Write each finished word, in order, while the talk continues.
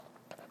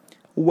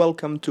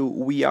Welcome to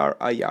We Are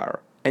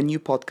IR, a new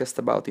podcast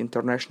about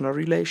international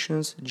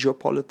relations,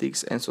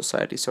 geopolitics, and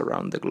societies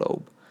around the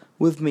globe.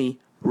 With me,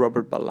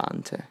 Robert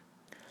Ballante.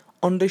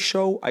 On the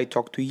show, I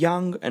talk to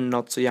young and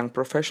not so young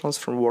professionals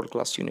from world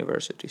class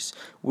universities.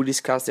 We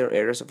discuss their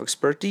areas of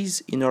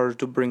expertise in order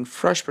to bring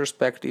fresh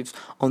perspectives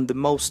on the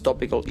most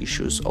topical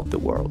issues of the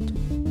world.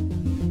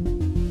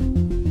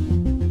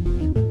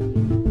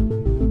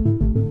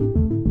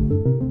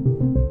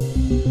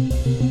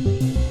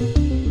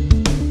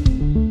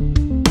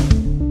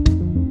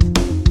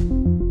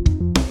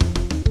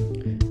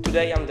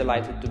 Today I'm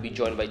delighted to be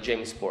joined by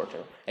James Porter,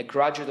 a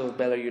graduate of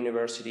Baylor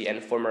University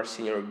and former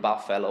senior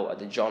Bath Fellow at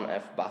the John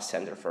F. Bath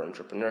Center for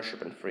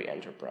Entrepreneurship and Free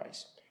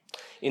Enterprise.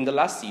 In the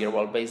last year,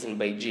 while based in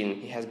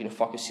Beijing, he has been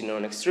focusing on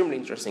an extremely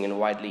interesting and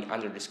widely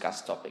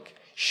under-discussed topic,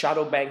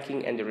 shadow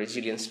banking and the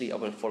resiliency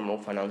of informal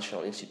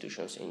financial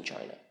institutions in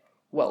China.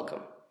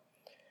 Welcome.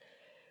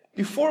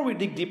 Before we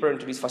dig deeper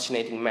into this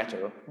fascinating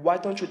matter, why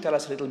don't you tell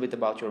us a little bit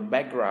about your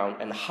background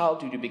and how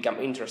did you become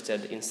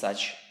interested in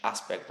such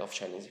aspect of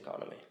Chinese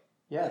economy?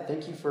 Yeah,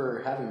 thank you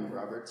for having me,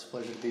 Robert. It's a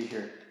pleasure to be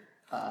here.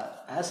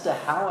 As to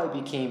how I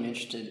became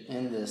interested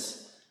in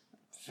this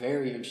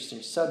very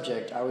interesting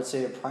subject, I would say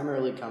it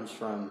primarily comes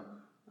from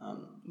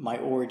my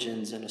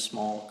origins in a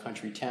small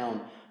country town.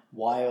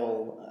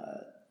 While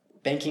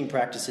banking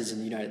practices in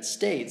the United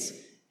States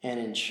and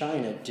in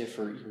China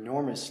differ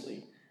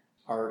enormously,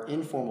 our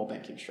informal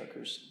banking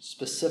structures,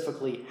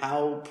 specifically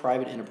how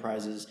private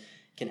enterprises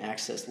can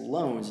access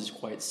loans, is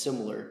quite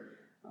similar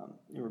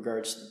in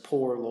regards to the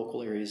poor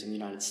local areas in the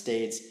United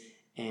States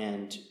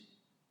and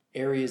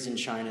areas in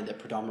China that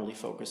predominantly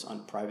focus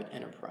on private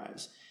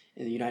enterprise.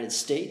 In the United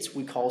States,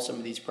 we call some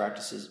of these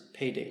practices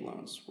payday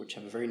loans, which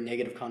have a very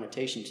negative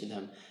connotation to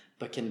them,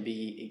 but can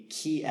be a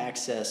key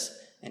access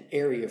and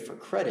area for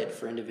credit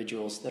for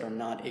individuals that are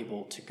not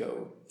able to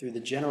go through the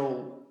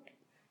general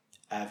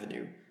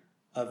avenue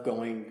of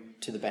going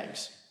to the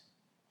banks.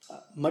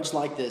 Much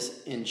like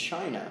this in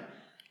China,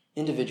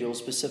 individuals,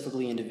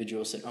 specifically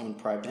individuals that own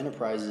private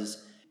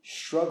enterprises,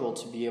 struggle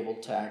to be able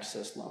to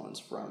access loans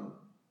from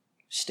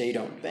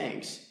state-owned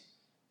banks.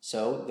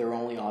 So their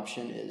only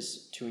option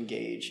is to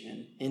engage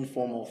in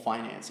informal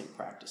financing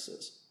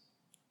practices.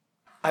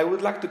 I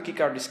would like to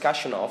kick our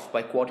discussion off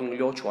by quoting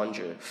Liu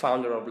Chuanzhi,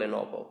 founder of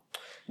Lenovo,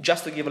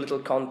 just to give a little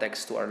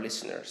context to our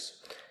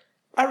listeners.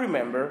 I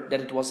remember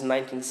that it was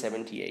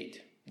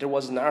 1978. There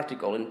was an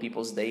article in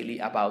People's Daily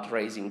about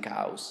raising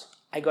cows.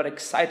 I got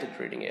excited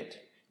reading it.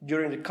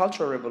 During the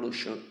Cultural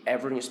Revolution,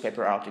 every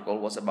newspaper article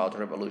was about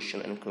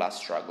revolution and class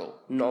struggle,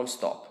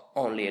 non-stop,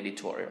 only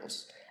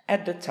editorials.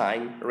 At the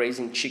time,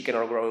 raising chicken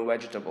or growing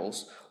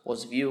vegetables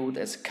was viewed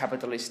as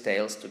capitalist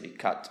tales to be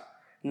cut.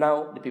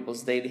 Now, the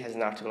People's Daily has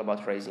an article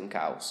about raising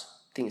cows.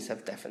 Things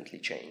have definitely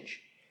changed.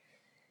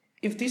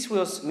 If this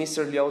was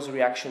Mr. Liu's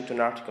reaction to an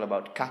article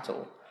about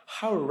cattle,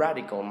 how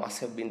radical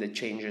must have been the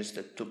changes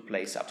that took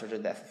place after the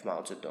death of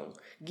Mao Zedong?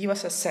 Give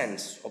us a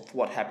sense of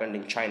what happened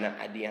in China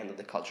at the end of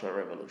the Cultural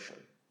Revolution.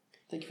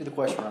 Thank you for the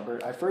question,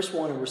 Robert. I first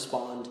want to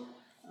respond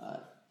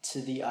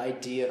to the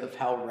idea of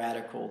how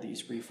radical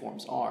these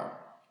reforms are.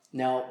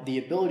 Now, the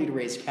ability to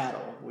raise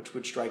cattle, which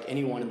would strike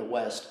anyone in the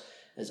West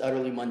as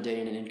utterly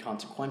mundane and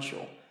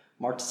inconsequential,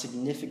 marked a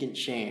significant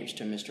change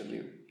to Mr.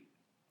 Liu.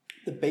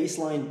 The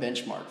baseline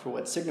benchmark for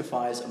what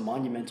signifies a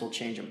monumental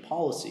change in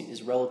policy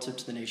is relative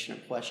to the nation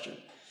in question.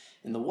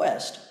 In the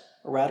West,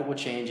 a radical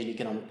change in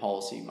economic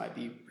policy might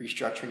be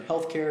restructuring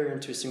healthcare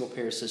into a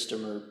single-payer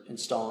system or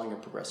installing a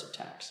progressive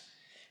tax.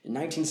 In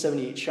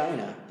 1978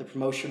 China, the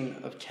promotion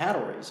of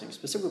cattle raising,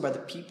 specifically by the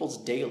People's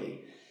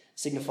Daily,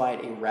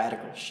 signified a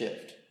radical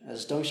shift.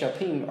 As Deng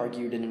Xiaoping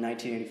argued in a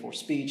 1984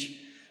 speech,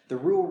 the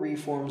rural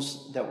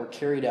reforms that were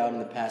carried out in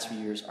the past few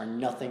years are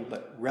nothing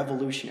but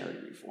revolutionary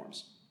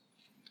reforms.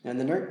 Now, in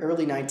the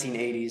early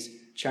 1980s,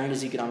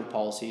 China's economic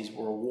policies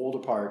were a world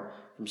apart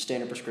from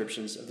standard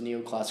prescriptions of the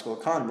neoclassical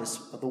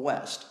economists of the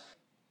West.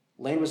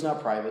 Land was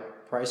not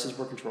private, prices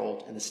were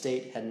controlled, and the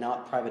state had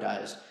not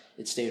privatized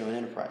its state-owned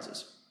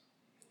enterprises.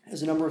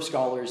 As a number of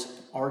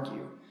scholars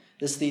argue,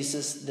 this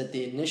thesis that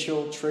the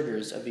initial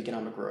triggers of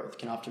economic growth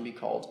can often be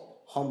called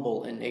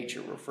humble in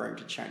nature, referring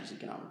to China's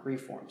economic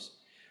reforms.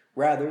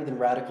 Rather than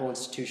radical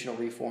institutional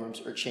reforms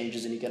or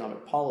changes in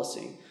economic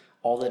policy,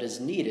 all that is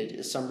needed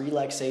is some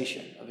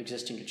relaxation of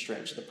existing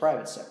constraints of the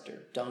private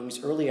sector.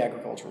 Deng's early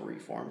agricultural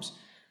reforms,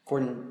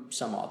 according to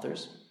some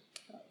authors,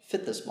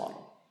 fit this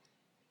model.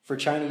 For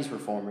Chinese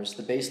reformers,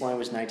 the baseline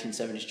was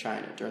 1970s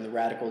China during the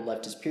radical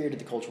leftist period of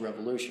the Cultural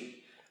Revolution.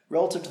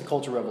 Relative to the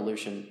Cultural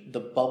Revolution, the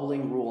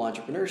bubbling rural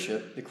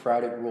entrepreneurship, the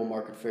crowded rural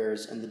market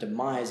fairs, and the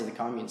demise of the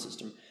commune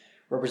system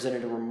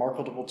represented a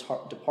remarkable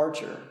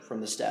departure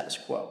from the status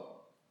quo.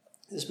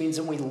 This means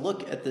that when we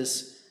look at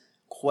this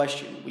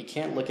question, we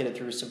can't look at it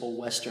through a simple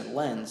Western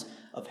lens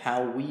of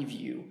how we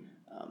view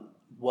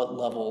what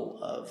level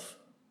of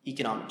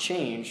economic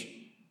change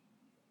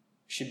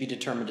should be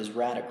determined as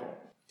radical.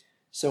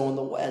 So in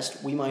the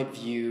West, we might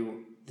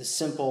view the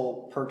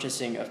simple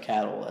purchasing of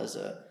cattle as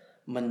a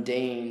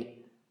mundane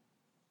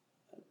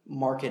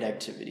market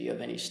activity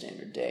of any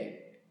standard day.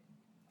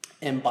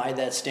 And by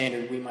that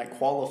standard, we might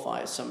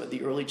qualify some of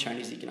the early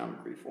Chinese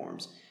economic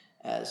reforms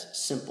as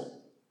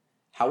simple.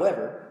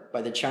 However,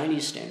 by the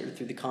Chinese standard,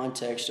 through the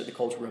context of the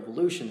Cultural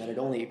Revolution that had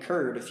only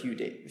occurred a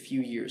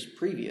few years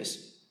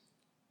previous,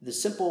 the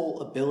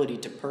simple ability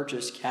to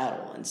purchase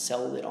cattle and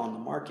sell it on the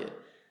market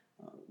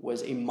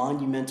was a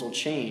monumental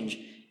change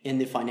in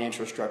the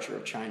financial structure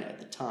of China at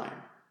the time.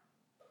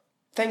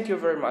 Thank you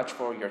very much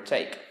for your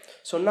take.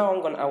 So now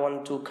I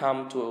want to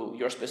come to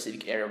your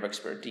specific area of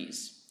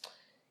expertise.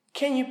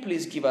 Can you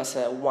please give us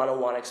a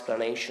one-on-one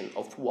explanation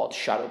of what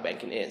shadow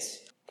banking is?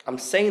 I'm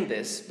saying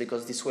this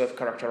because this way of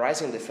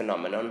characterizing the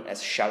phenomenon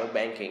as shadow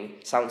banking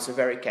sounds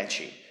very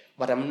catchy,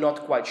 but I'm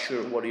not quite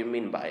sure what you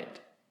mean by it.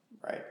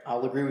 Right.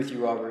 I'll agree with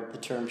you, Robert. The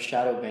term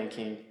shadow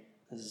banking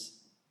is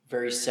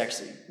very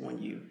sexy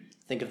when you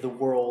think of the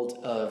world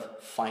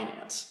of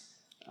finance.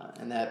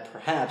 And that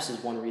perhaps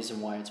is one reason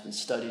why it's been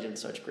studied in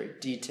such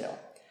great detail.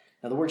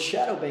 Now, the word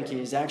shadow banking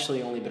has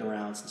actually only been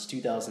around since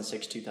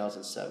 2006,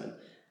 2007.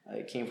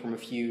 It came from a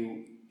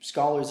few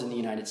scholars in the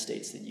United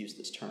States that use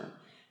this term.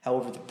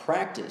 However, the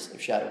practice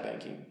of shadow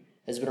banking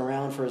has been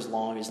around for as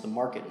long as the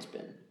market has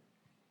been.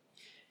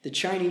 The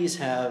Chinese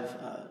have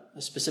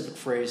a specific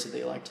phrase that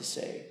they like to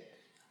say,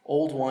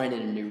 old wine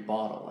in a new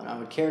bottle, and I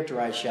would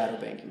characterize shadow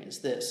banking as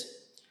this.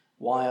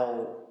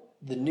 While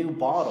the new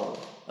bottle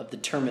of the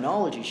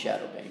terminology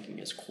shadow banking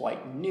is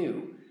quite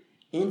new,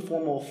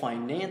 informal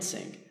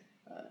financing,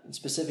 and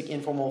specific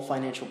informal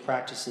financial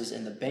practices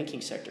in the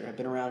banking sector have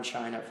been around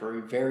China for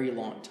a very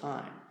long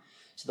time.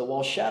 So that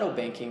while shadow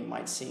banking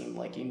might seem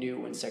like a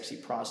new and sexy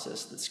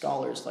process that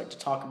scholars like to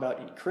talk about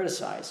and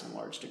criticize in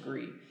large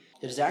degree,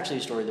 it is actually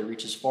a story that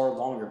reaches far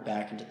longer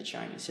back into the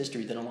Chinese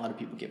history than a lot of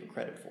people give it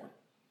credit for.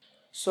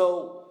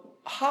 So,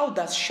 how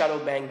does shadow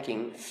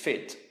banking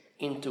fit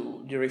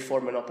into the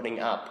reform and opening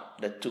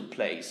up that took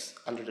place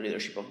under the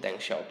leadership of Deng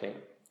Xiaoping?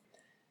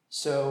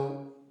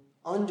 So,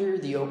 under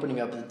the opening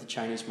up of the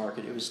Chinese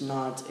market, it was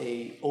not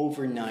an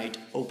overnight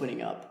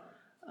opening up.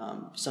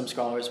 Some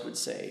scholars would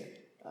say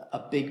a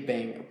big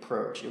bang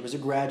approach. It was a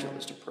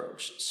gradualist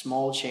approach.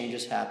 Small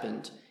changes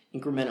happened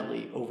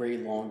incrementally over a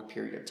long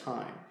period of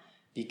time.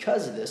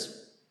 Because of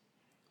this,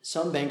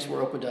 some banks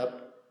were opened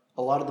up.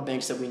 A lot of the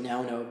banks that we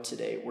now know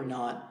today were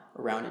not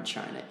around in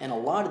China, and a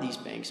lot of these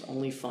banks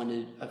only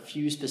funded a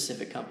few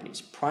specific companies,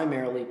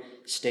 primarily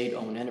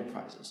state-owned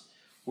enterprises,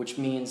 which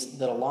means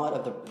that a lot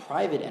of the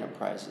private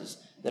enterprises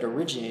that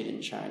originated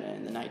in China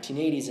in the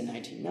 1980s and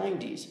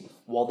 1990s,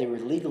 while they were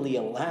legally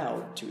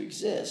allowed to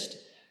exist,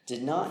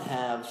 did not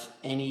have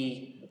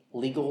any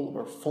legal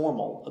or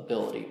formal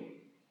ability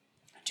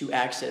to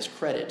access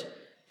credit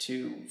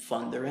to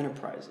fund their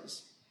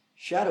enterprises.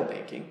 Shadow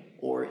banking,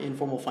 or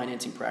informal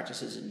financing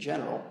practices in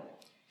general,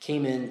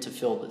 came in to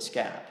fill this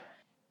gap.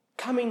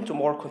 Coming to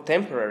more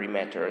contemporary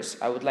matters,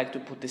 I would like to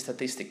put this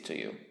statistic to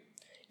you.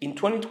 In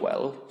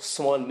 2012,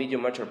 small and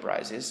medium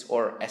enterprises,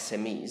 or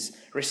SMEs,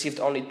 received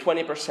only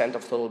 20%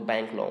 of total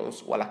bank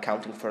loans while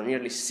accounting for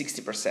nearly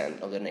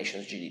 60% of the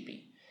nation's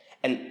GDP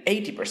and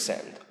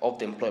 80% of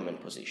the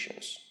employment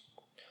positions.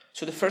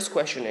 So the first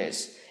question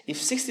is, if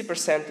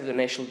 60% of the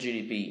national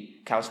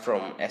GDP comes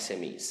from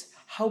SMEs,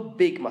 how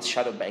big must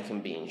shadow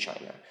banking be in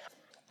China?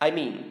 I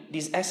mean,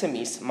 these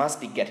SMEs must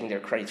be getting their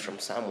credit from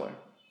somewhere.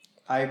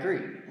 I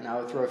agree, and I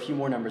would throw a few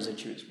more numbers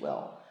at you as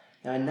well.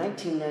 Now, in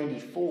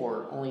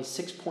 1994, only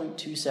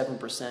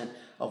 6.27%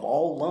 of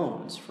all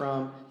loans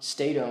from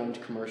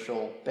state-owned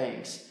commercial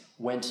banks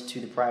went to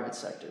the private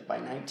sector. By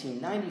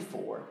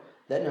 1994,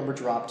 that number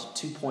dropped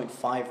to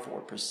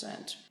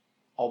 2.54%,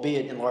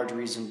 albeit in large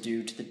reason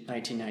due to the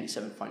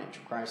 1997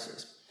 financial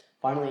crisis.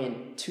 Finally,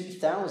 in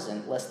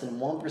 2000, less than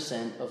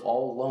 1% of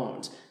all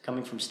loans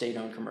coming from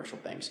state-owned commercial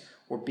banks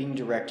were being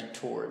directed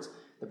towards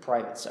the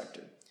private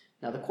sector.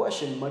 Now, the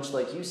question, much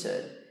like you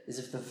said, is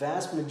if the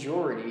vast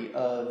majority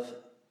of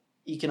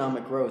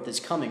economic growth is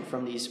coming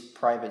from these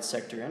private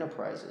sector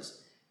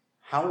enterprises,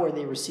 how are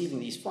they receiving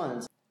these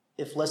funds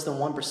if less than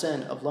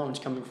 1% of loans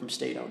coming from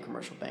state-owned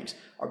commercial banks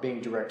are being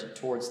directed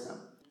towards them?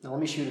 Now, let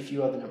me shoot a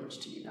few other numbers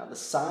to you. Now, the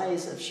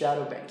size of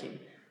shadow banking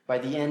by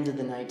the end of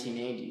the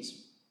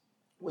 1980s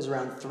was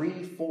around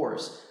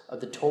 3/4 of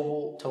the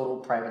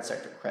total private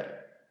sector credit.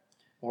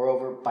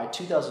 Moreover, by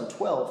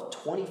 2012,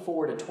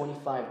 24 to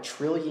 25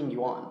 trillion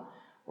yuan,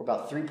 or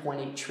about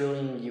 3.8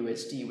 trillion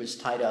USD, was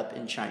tied up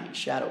in Chinese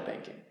shadow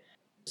banking.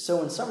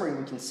 So in summary,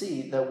 we can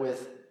see that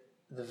with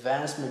the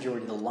vast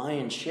majority, the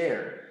lion's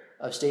share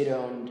of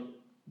state-owned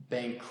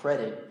bank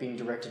credit being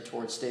directed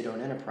towards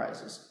state-owned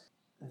enterprises,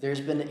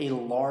 there's been a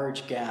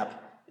large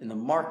gap in the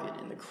market,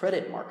 in the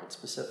credit market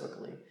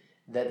specifically,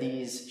 that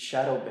these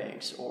shadow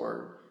banks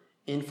or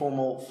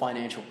informal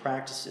financial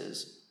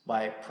practices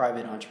by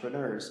private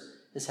entrepreneurs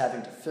is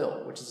having to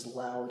fill, which has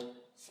allowed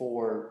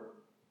for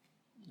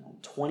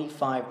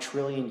 25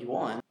 trillion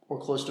yuan, or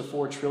close to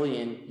 4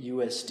 trillion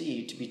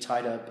USD, to be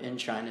tied up in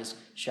China's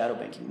shadow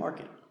banking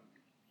market.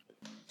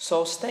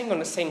 So, staying on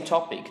the same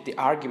topic, the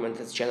argument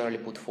that's generally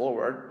put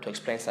forward to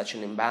explain such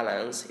an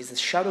imbalance is that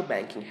shadow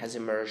banking has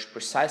emerged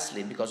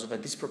precisely because of a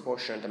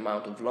disproportionate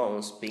amount of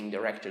loans being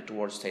directed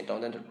towards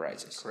state-owned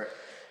enterprises. Correct.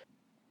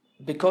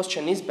 Because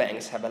Chinese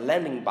banks have a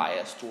lending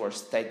bias towards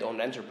state-owned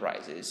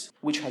enterprises,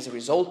 which has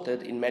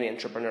resulted in many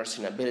entrepreneurs'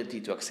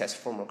 inability to access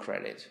formal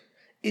credit.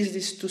 Is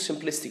this too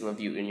simplistic of a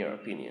view in your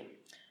opinion?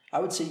 I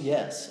would say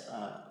yes.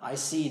 I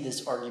see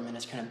this argument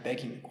as kind of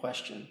begging the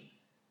question.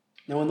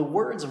 Now, in the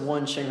words of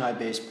one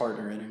Shanghai-based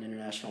partner in an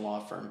international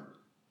law firm,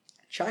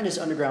 China's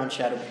underground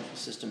shadow banking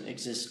system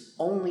exists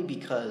only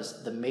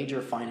because the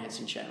major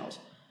financing channels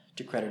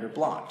to credit are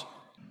blocked.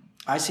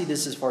 I see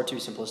this as far too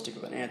simplistic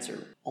of an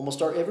answer.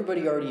 Almost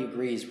everybody already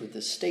agrees with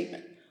this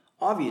statement.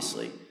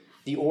 Obviously,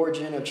 the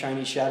origin of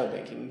Chinese shadow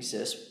banking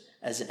exists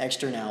as an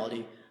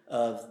externality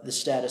of the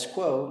status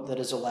quo that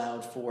has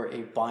allowed for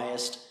a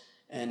biased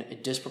and a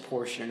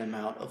disproportionate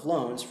amount of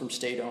loans from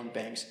state-owned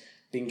banks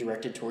being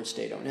directed towards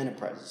state-owned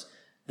enterprises.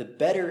 The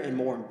better and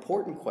more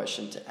important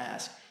question to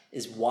ask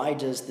is, why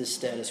does this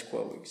status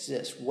quo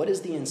exist? What is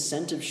the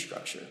incentive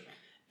structure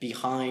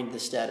behind the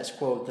status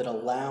quo that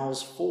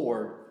allows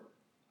for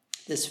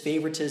this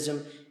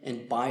favoritism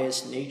and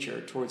biased nature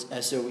towards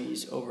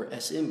SOEs over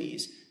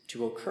SMEs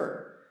to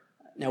occur?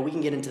 Now, we can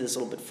get into this a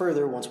little bit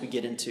further once we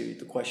get into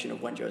the question of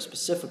Wenzhou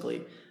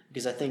specifically,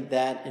 because I think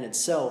that in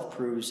itself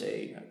proves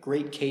a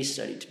great case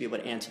study to be able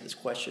to answer this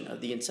question of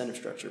the incentive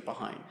structure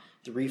behind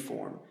the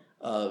reform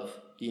of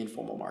the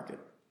informal market.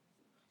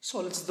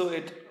 So let's do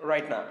it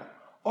right now.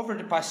 Over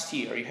the past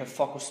year, you have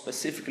focused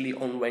specifically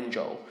on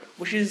Wenzhou,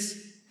 which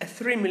is a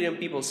 3 million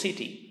people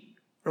city,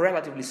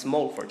 relatively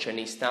small for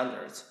Chinese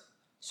standards.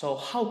 So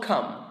how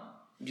come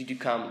did you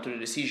come to the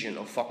decision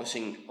of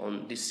focusing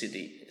on this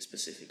city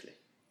specifically?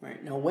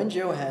 Right. Now,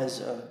 Wenzhou has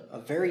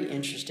a very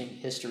interesting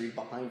history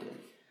behind it.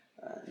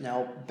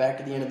 Now, back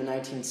at the end of the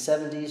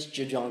 1970s,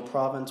 Zhejiang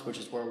province, which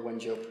is where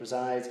Wenzhou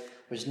presides,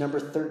 was number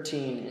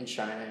 13 in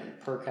China in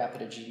per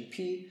capita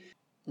GDP.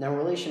 Now, in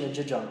relation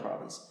to Zhejiang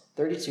province,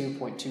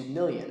 32.2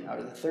 million out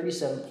of the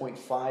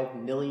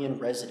 37.5 million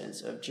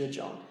residents of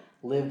Zhejiang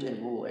lived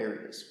in rural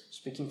areas.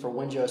 Speaking for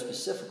Wenzhou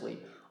specifically,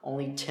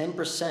 only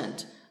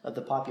 10% of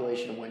the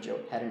population of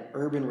Wenzhou had an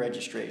urban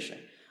registration,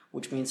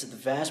 which means that the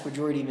vast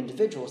majority of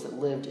individuals that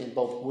lived in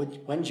both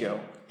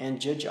Wenzhou and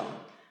Zhejiang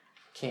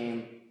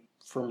came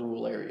from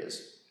rural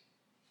areas.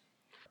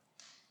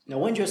 Now,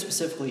 Wenzhou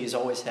specifically has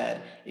always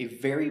had a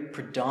very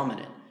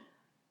predominant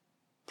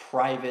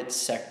private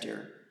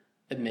sector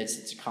amidst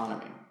its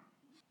economy.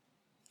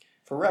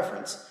 For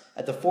reference,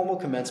 at the formal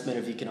commencement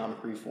of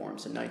economic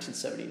reforms in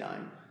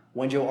 1979,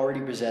 Wenzhou already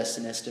possessed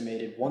an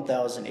estimated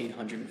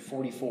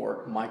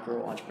 1,844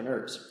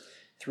 micro-entrepreneurs.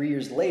 3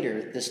 years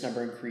later, this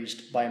number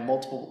increased by a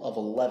multiple of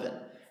 11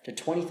 to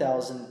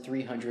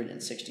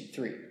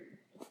 20,363.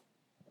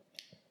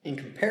 In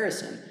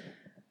comparison,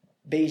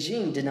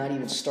 Beijing did not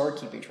even start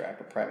keeping track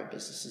of private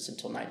businesses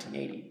until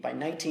 1980. By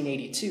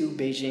 1982,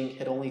 Beijing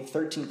had only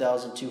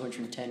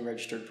 13,210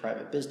 registered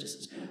private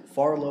businesses,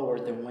 far lower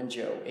than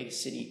Wenzhou, a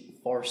city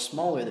far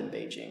smaller than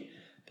Beijing,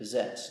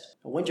 possessed.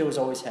 Now, Wenzhou has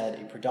always had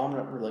a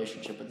predominant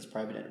relationship with its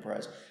private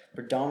enterprise,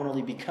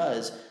 predominantly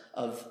because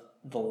of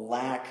the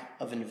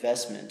lack of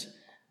investment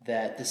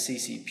that the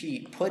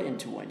CCP put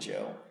into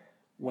Wenzhou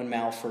when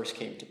Mao first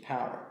came to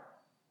power.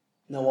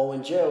 Now, while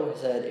Wenzhou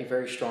has had a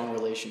very strong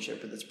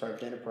relationship with its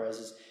private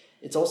enterprises,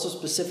 it's also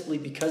specifically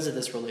because of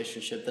this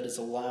relationship that has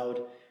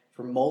allowed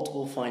for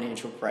multiple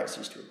financial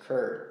crises to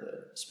occur.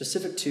 The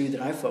specific two that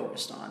I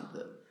focused on,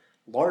 the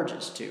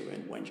largest two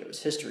in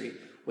Wenzhou's history,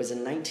 was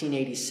in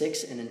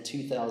 1986 and in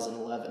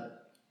 2011.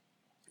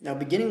 Now,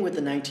 beginning with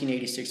the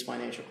 1986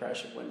 financial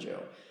crash of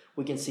Wenzhou,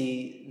 we can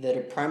see that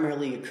it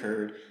primarily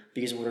occurred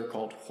because of what are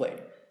called hui,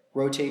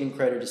 rotating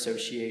credit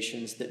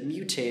associations that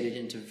mutated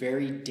into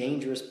very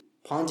dangerous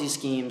Ponzi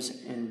schemes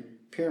and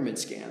pyramid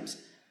scams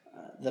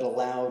that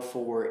allowed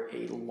for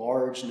a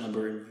large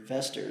number of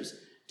investors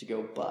to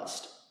go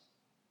bust.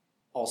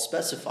 I'll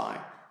specify,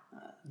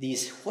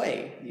 these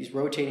hui, these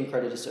rotating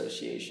credit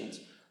associations,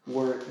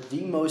 were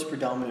the most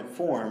predominant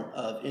form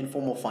of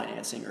informal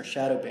financing or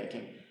shadow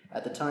banking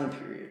at the time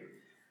period.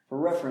 For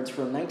reference,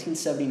 from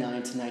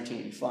 1979 to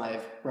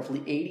 1985,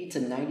 roughly 80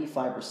 to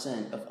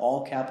 95% of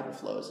all capital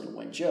flows in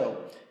Wenzhou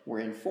were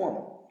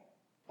informal.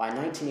 By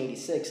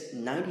 1986,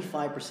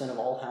 95% of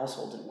all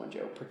households in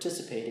Wenzhou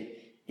participated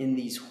in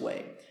these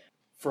hui.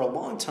 For a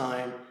long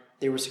time,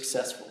 they were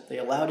successful. They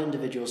allowed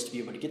individuals to be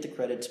able to get the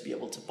credit to be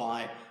able to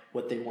buy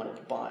what they wanted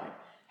to buy.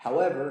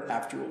 However,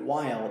 after a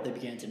while, they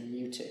began to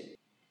mutate.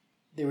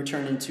 They were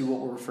turned into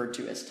what were referred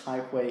to as Tai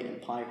Hui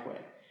and Pai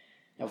Hui.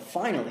 Now,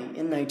 finally,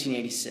 in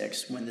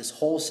 1986, when this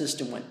whole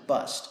system went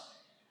bust,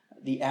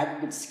 the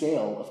aggregate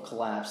scale of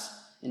collapse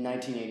in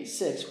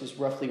 1986 was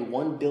roughly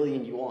 1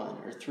 billion yuan,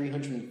 or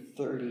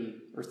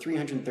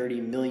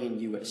 330 million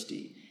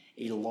USD,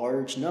 a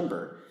large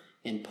number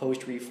in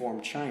post-reform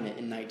China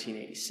in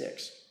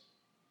 1986.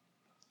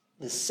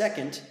 The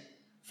second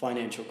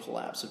financial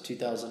collapse of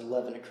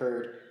 2011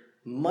 occurred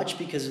much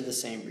because of the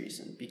same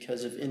reason,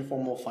 because of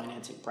informal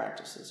financing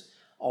practices.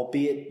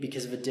 albeit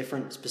because of a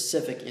different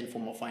specific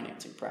informal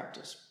financing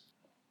practice.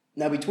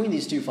 Now, between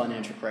these two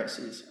financial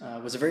crises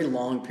was a very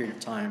long period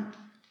of time,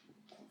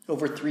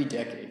 over 3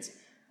 decades.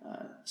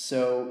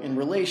 So in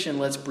relation,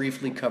 let's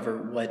briefly cover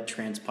what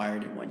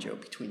transpired in Wenzhou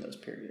between those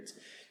periods.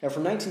 Now,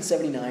 from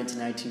 1979 to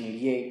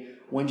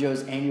 1988,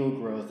 Wenzhou's annual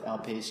growth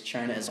outpaced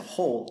China as a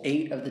whole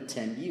 8 of the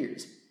 10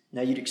 years.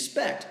 Now, you'd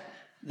expect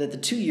that the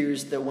 2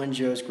 years that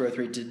Wenzhou's growth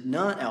rate did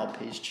not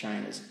outpace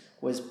China's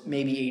was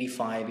maybe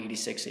 85,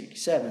 86,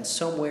 87,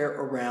 somewhere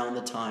around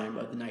the time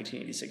of the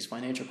 1986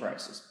 financial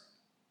crisis.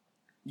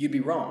 You'd be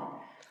wrong.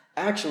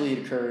 Actually,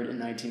 it occurred in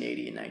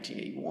 1980 and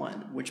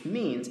 1981, which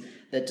means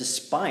that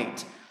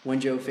despite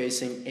Wenzhou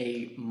facing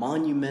a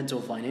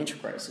monumental financial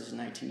crisis in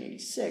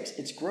 1986,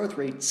 its growth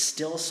rate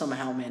still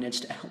somehow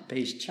managed to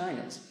outpace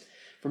China's.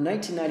 From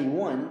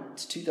 1991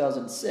 to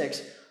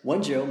 2006,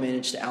 Wenzhou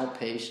managed to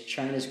outpace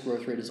China's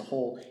growth rate as a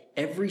whole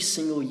every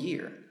single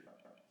year.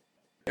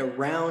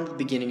 Around the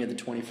beginning of the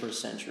 21st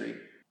century,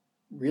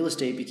 real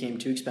estate became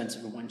too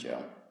expensive in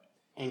Wenzhou,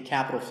 and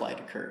capital flight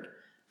occurred.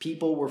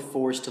 People were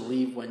forced to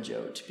leave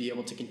Wenzhou to be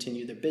able to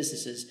continue their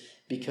businesses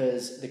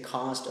because the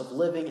cost of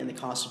living and the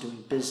cost of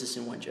doing business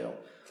in Wenzhou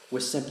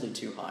was simply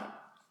too high.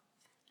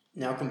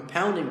 Now,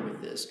 compounding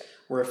with this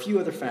were a few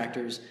other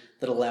factors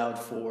that allowed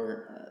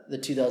for the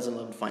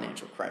 2011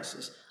 financial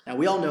crisis. Now,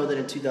 we all know that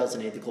in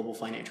 2008, the global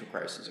financial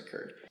crisis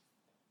occurred.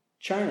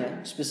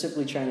 China,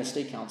 specifically China's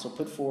State Council,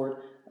 put forward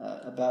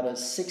about a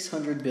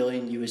 600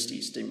 billion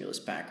USD stimulus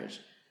package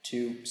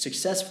to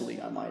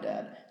successfully, I might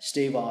add,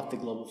 stave off the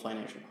global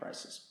financial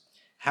crisis.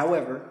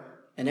 However,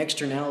 an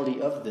externality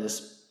of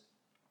this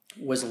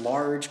was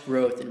large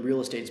growth in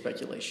real estate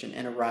speculation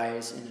and a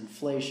rise in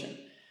inflation.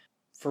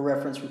 For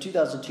reference, from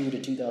 2002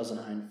 to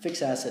 2009,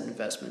 fixed asset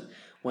investment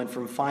went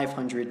from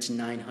 500 to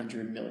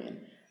 900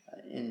 million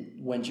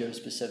in Wenzhou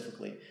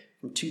specifically.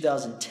 From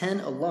 2010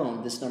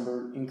 alone, this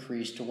number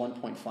increased to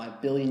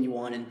 1.5 billion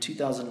yuan. In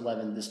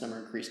 2011, this number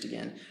increased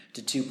again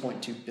to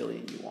 2.2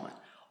 billion yuan.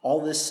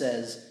 All this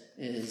says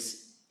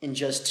is, in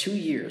just 2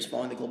 years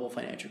following the global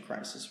financial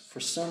crisis, for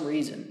some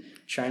reason,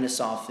 China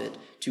saw fit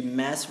to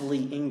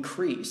massively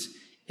increase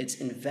its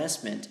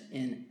investment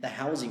in the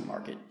housing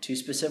market to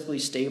specifically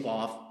stave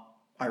off,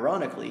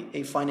 ironically,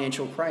 a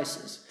financial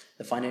crisis.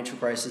 The financial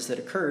crisis that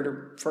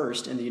occurred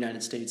first in the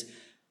United States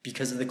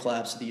because of the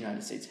collapse of the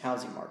United States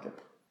housing market.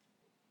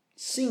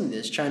 Seeing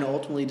this, China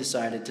ultimately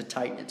decided to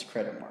tighten its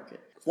credit market.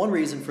 One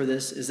reason for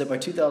this is that by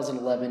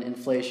 2011,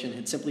 inflation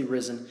had simply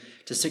risen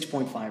to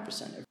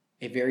 6.5%,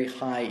 a very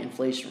high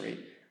inflation rate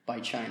by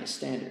China's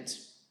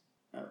standards.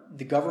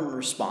 The government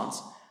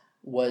response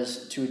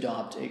was to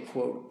adopt a,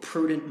 quote,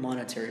 prudent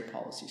monetary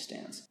policy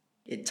stance.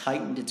 It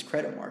tightened its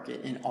credit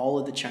market, and all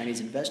of the Chinese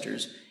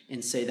investors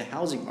in, say, the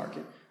housing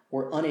market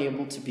were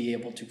unable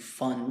to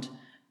fund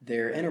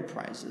their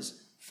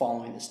enterprises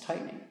following this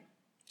tightening.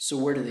 So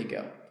where do they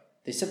go?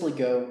 They simply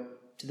go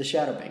to the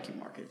shadow banking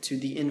market, to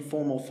the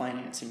informal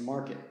financing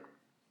market.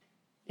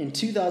 In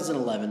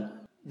 2011,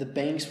 the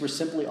banks were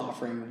simply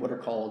offering what are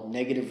called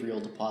negative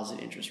real deposit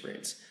interest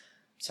rates.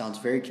 Sounds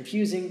very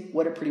confusing.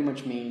 What it pretty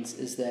much means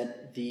is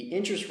that the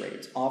interest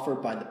rates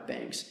offered by the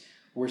banks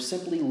were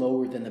simply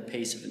lower than the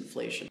pace of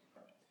inflation.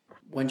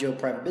 Wenzhou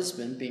private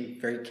businessmen, being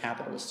very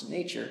capitalist in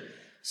nature,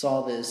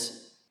 saw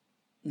this,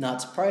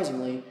 not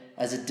surprisingly,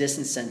 as a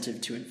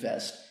disincentive to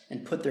invest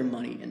and put their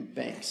money in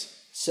banks.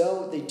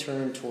 So they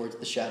turned towards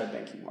the shadow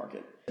banking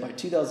market. By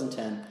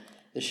 2010,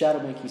 the shadow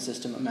banking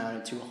system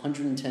amounted to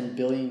 110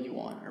 billion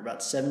yuan, or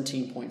about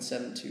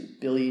 17.72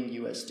 billion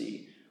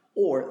USD,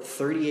 or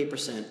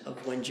 38%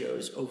 of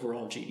Wenzhou's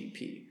overall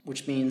GDP,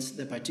 which means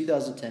that by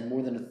 2010,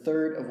 more than a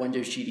third of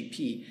Wenzhou's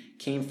GDP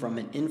came from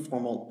an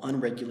informal,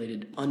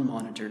 unregulated,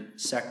 unmonitored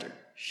sector,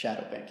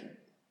 shadow banking.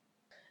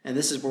 And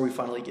this is where we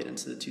finally get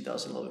into the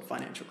 2011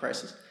 financial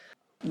crisis.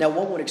 Now,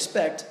 one would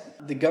expect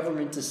the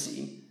government to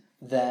see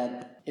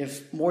that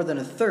if more than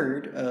a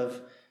third of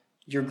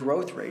your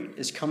growth rate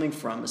is coming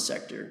from a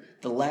sector,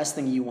 the last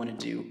thing you want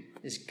to do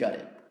is gut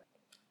it.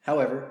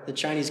 However, the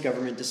Chinese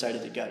government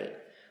decided to gut it.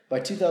 By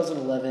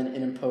 2011,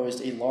 it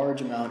imposed a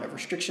large amount of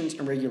restrictions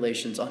and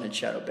regulations on its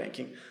shadow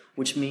banking,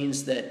 which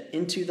means that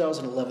in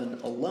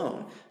 2011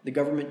 alone, the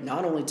government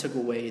not only took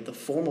away the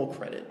formal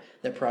credit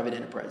that private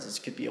enterprises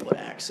could be able to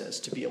access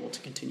to be able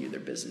to continue their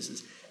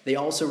businesses, they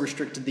also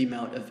restricted the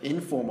amount of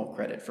informal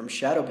credit from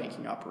shadow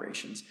banking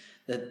operations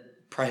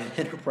that private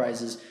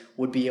enterprises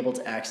would be able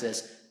to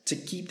access to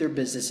keep their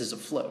businesses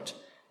afloat.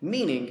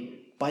 Meaning,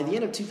 by the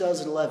end of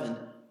 2011,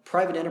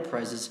 private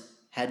enterprises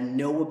had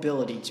no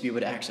ability to be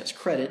able to access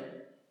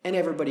credit, and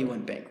everybody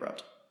went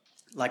bankrupt.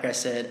 Like I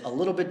said, a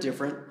little bit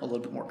different, a little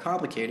bit more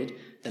complicated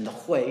than the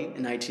Hui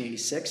in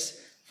 1986.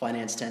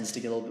 Finance tends to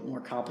get a little bit more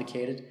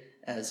complicated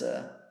as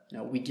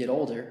we get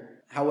older.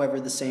 However,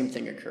 the same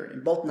thing occurred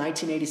in both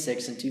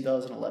 1986 and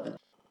 2011.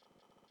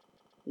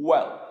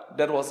 Well,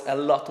 that was a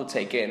lot to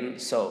take in,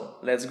 so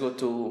let's go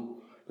to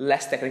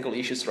less technical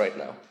issues right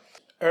now.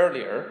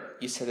 Earlier,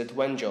 you said that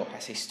Wenzhou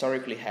has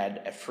historically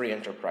had a free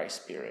enterprise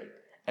period,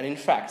 And in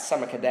fact,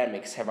 some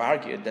academics have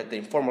argued that the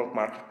informal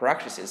market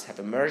practices have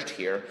emerged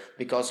here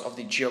because of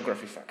the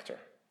geography factor.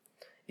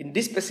 In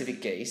this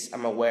specific case,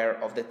 I'm aware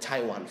of the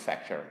Taiwan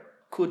factor.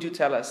 Could you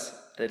tell us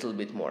a little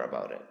bit more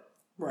about it?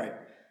 Right.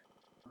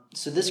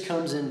 So this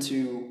comes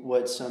into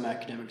what some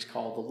academics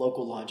call the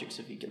local logics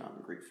of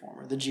economic reform,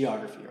 or the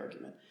geography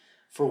argument,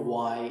 for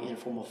why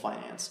informal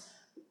finance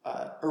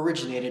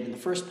originated in the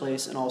first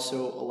place and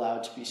also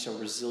allowed to be so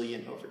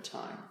resilient over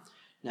time.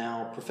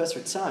 Now, Professor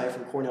Tsai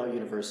from Cornell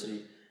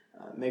University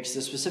makes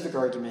the specific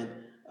argument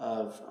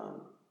of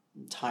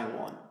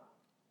Taiwan.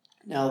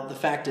 Now, the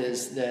fact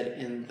is that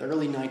in the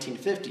early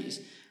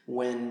 1950s,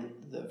 when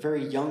the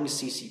very young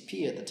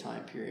CCP at the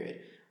time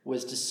period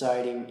was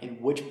deciding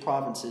in which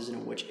provinces and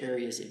in which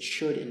areas it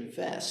should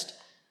invest,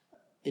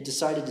 it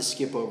decided to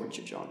skip over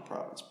Zhejiang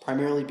province,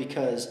 primarily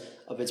because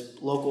of its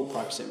local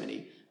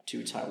proximity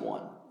to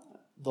Taiwan.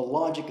 The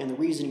logic and the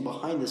reasoning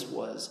behind this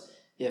was,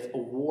 if a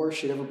war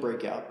should ever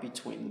break out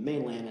between the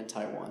mainland and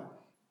Taiwan,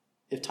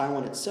 if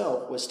Taiwan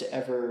itself was to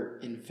ever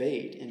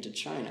invade into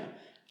China,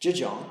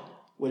 Zhejiang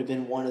would have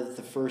been one of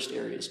the first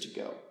areas to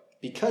go.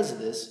 Because of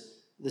this,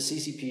 the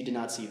CCP did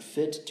not see it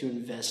fit to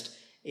invest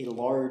a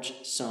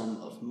large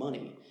sum of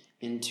money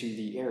into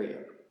the area,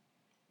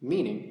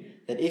 meaning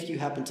that if you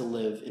happened to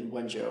live in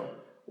Wenzhou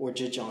or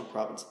Zhejiang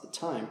province at the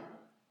time,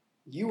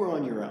 you were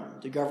on your own.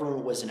 The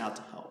government wasn't out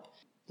to help.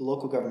 The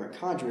local government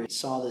cadre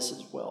saw this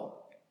as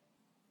well.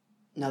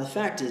 Now, the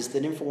fact is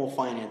that informal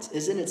finance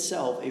is in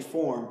itself a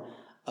form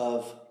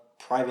of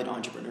private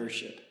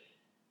entrepreneurship.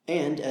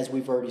 And as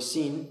we've already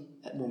seen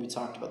when we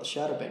talked about the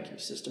shadow banking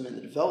system and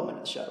the development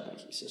of the shadow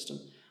banking system,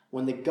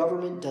 when the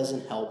government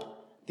doesn't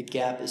help, the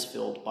gap is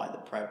filled by the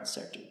private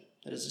sector.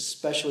 That is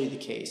especially the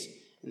case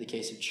in the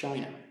case of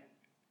China.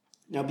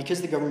 Now,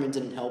 because the government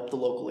didn't help the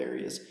local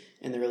areas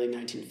in the early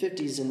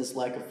 1950s and this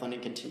lack of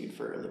funding continued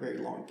for a very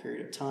long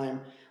period of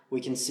time,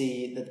 we can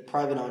see that the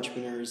private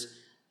entrepreneurs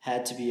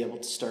had to be able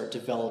to start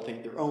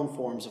developing their own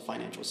forms of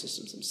financial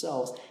systems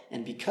themselves.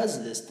 And because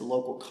of this, the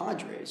local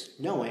cadres,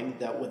 knowing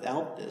that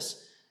without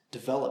this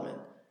development,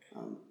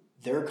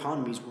 their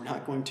economies were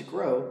not going to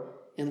grow,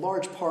 in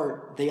large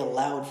part, they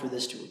allowed for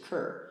this to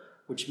occur,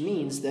 which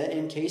means that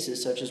in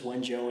cases such as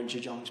Wenzhou and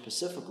Zhejiang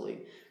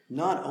specifically,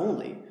 not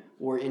only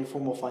were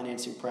informal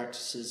financing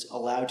practices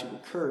allowed to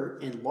occur,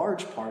 in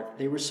large part,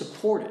 they were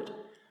supported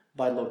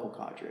by local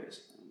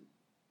cadres.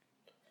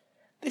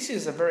 This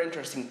is a very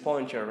interesting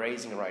point you're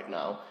raising right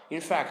now.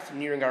 In fact,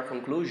 nearing our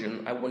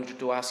conclusion, I wanted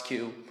to ask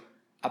you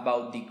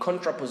about the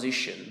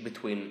contraposition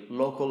between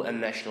local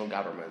and national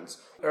governments.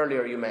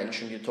 Earlier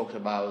you talked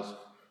about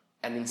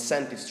an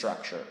incentive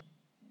structure.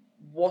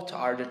 What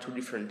are the two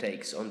different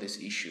takes on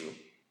this issue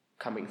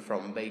coming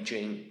from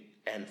Beijing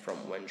and from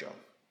Wenzhou?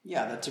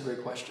 Yeah, that's a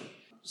great question.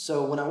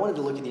 So when I wanted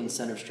to look at the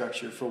incentive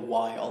structure for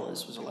why all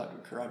this was allowed to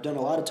occur, I've done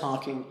a lot of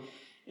talking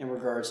in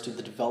regards to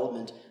the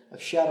development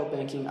of shadow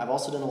banking. I've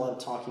also done a lot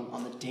of talking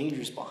on the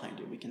dangers behind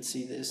it. We can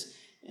see this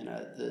in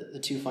the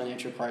two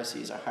financial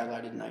crises I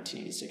highlighted in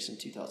 1986 and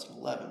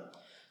 2011.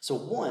 So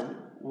one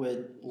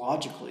would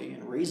logically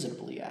and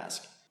reasonably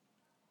ask,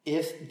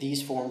 if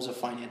these forms of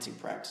financing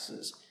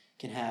practices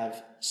can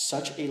have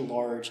such a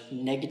large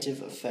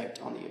negative effect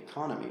on the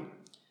economy,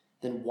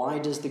 then why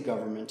does the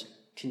government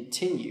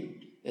continue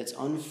its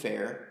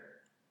unfair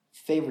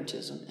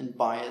favoritism and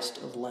bias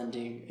of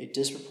lending a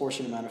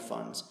disproportionate amount of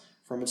funds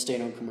from its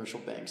state-owned commercial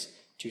banks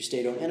to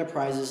state-owned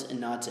enterprises and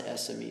not to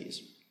SMEs?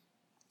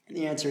 And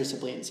the answer is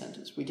simply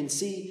incentives. We can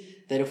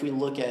see that if we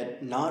look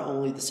at not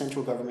only the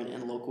central government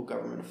and local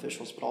government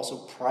officials, but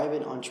also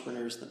private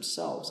entrepreneurs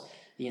themselves,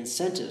 the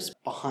incentives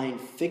behind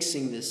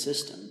fixing this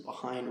system,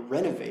 behind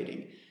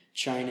renovating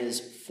China's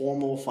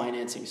formal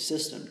financing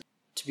system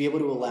to be able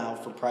to allow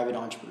for private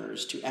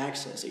entrepreneurs to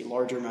access a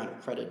larger amount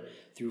of credit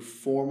through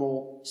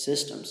formal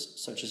systems,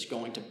 such as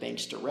going to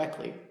banks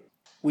directly,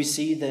 we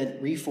see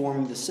that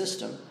reforming the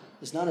system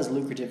is not as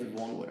lucrative as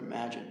one would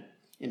imagine.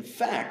 In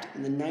fact,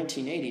 in the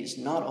 1980s,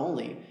 not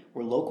only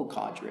were local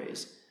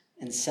cadres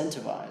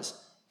incentivized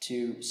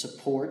to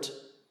support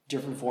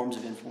different forms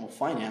of informal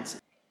finance,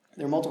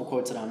 there are multiple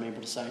quotes that I'm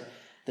able to cite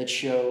that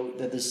show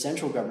that the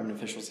central government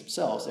officials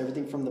themselves,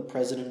 everything from the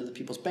president of the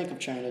People's Bank of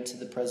China to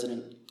the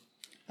president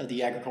of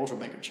the Agricultural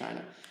Bank of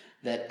China,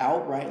 that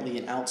outrightly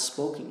and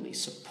outspokenly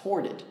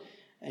supported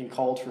and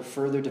called for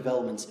further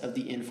developments of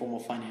the informal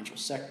financial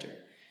sector.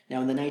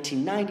 Now, in the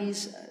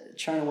 1990s,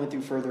 China went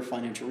through further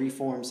financial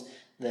reforms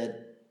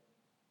that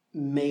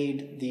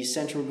made the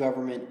central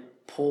government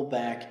pull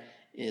back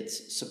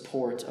its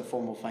support of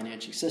formal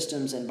financing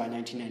systems, and by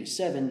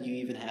 1997, you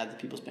even had the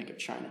People's Bank of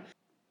China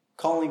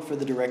calling for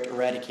the direct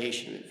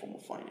eradication of informal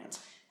finance.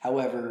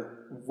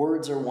 However,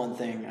 words are one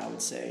thing, I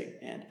would say,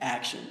 and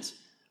actions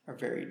are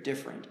very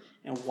different.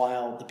 And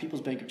while the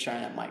People's Bank of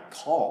China might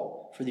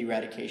call for the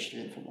eradication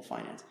of informal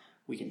finance,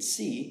 we can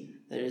see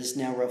that it is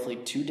now roughly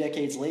 2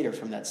 decades later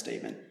from that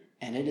statement,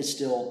 and it is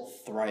still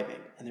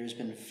thriving. And there's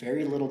been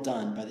very little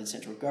done by the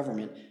central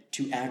government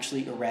to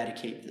actually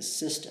eradicate this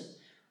system,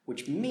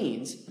 which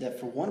means that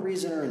for one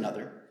reason or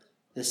another,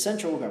 the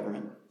central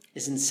government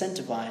is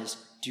incentivized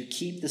to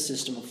keep the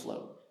system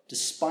afloat,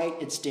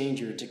 despite its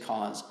danger to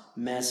cause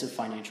massive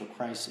financial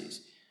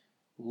crises.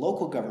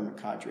 Local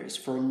government cadres,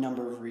 for a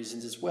number of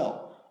reasons as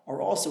well,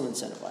 are also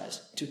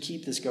incentivized to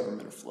keep this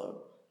government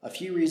afloat. A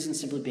few reasons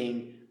simply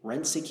being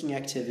rent-seeking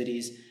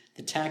activities,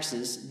 the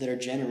taxes that are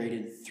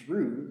generated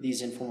through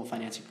these informal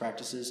financing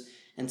practices,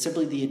 and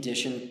simply the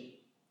addition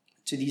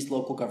to these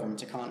local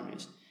government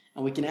economies.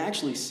 And we can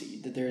actually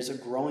see that there is a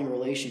growing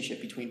relationship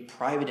between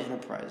private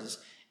enterprises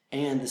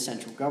and the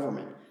central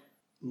government.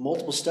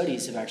 Multiple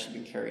studies have actually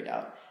been carried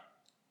out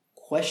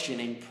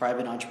questioning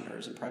private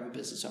entrepreneurs and private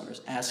business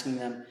owners, asking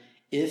them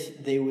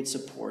if they would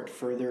support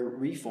further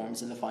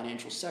reforms in the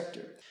financial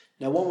sector.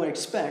 Now, one would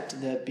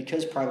expect that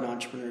because private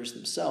entrepreneurs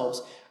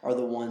themselves are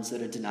the ones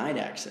that are denied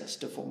access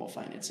to formal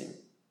financing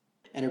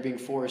and are being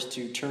forced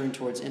to turn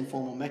towards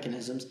informal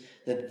mechanisms,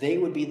 that they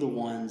would be the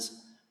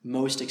ones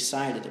most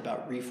excited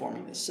about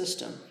reforming the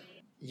system.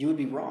 You would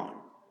be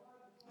wrong.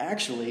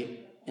 Actually,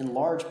 in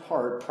large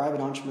part,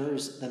 private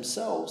entrepreneurs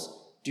themselves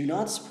do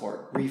not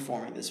support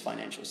reforming this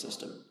financial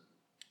system.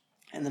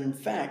 And then, in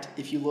fact,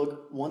 if you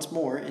look once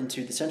more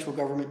into the central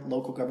government,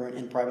 local government,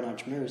 and private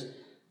entrepreneurs,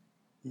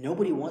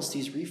 nobody wants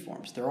these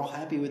reforms. They're all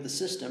happy with the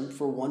system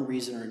for one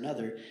reason or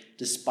another,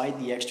 despite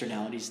the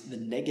externalities, the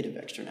negative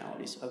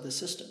externalities of the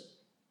system.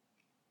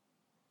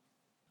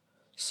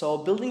 So,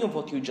 building on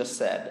what you just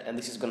said, and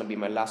this is going to be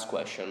my last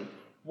question,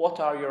 what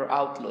are your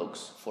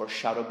outlooks for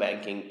shadow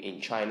banking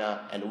in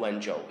China and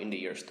Wenzhou in the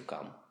years to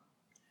come?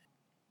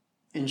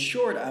 In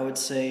short, I would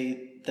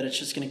say that it's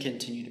just going to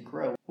continue to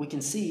grow. We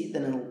can see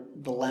that in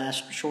the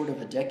last short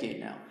of a decade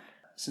now,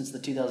 since the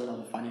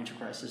 2011 financial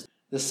crisis,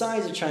 the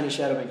size of China's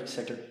shadow banking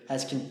sector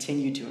has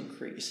continued to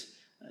increase.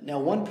 Now,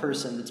 one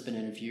person that's been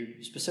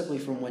interviewed, specifically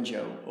from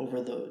Wenzhou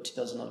over the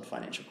 2011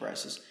 financial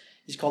crisis,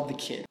 is called The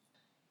Kid.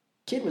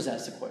 Kid was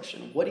asked the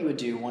question what he would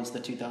do once the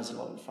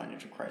 2011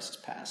 financial crisis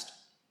passed.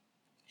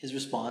 His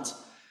response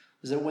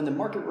was that when the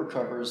market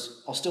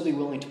recovers, I'll still be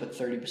willing to put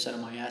 30% of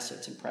my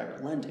assets in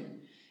private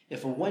lending.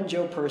 If a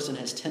Wenzhou person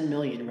has 10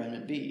 million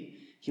renminbi,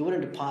 he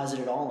wouldn't deposit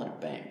it all in a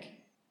bank.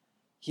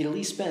 He'd at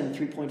least spend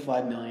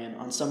 3.5 million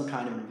on some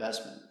kind of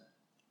investment.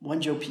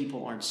 Wenzhou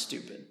people aren't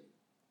stupid.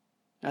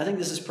 Now, I think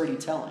this is pretty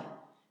telling.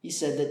 He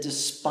said that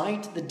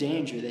despite the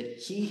danger that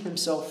he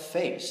himself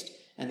faced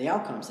and the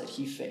outcomes that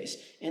he faced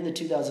in the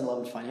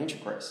 2011 financial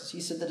crisis, he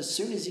said that as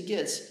soon as he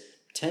gets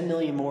 10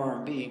 million more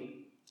RMB,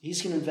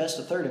 he's going to invest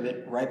a third of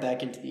it right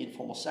back into the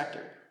informal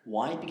sector.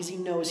 Why? Because he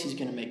knows he's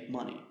going to make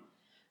money.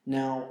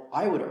 Now,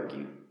 I would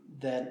argue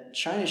that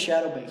China's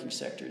shadow banking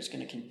sector is going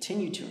to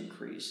continue to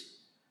increase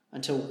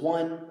until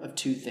one of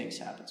two things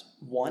happens.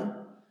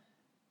 One,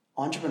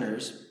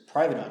 entrepreneurs,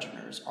 private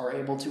entrepreneurs, are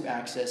able to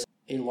access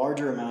a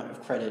larger amount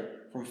of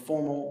credit from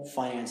formal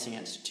financing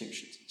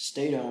institutions,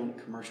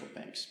 state-owned commercial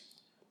banks.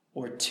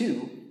 Or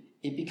two,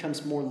 it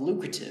becomes more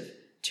lucrative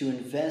to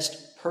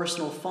invest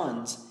personal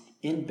funds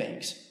in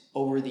banks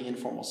over the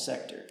informal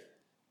sector.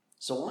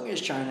 So long as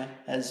China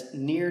has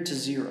near to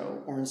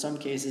zero, or in some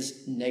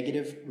cases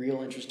negative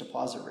real interest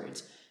deposit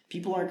rates,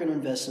 people aren't going to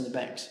invest in the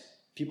banks.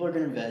 People are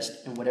going to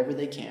invest in whatever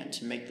they can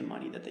to make the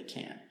money that they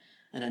can.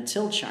 And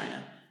until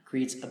China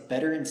creates a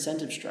better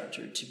incentive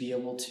structure to be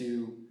able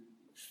to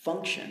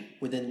function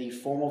within the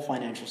formal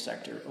financial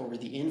sector over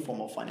the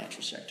informal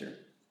financial sector,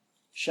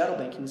 shadow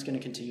banking is going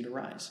to continue to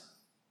rise.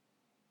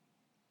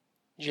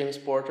 James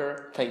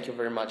Porter, thank you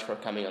very much for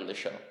coming on the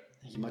show.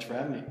 Thank you much for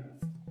having me.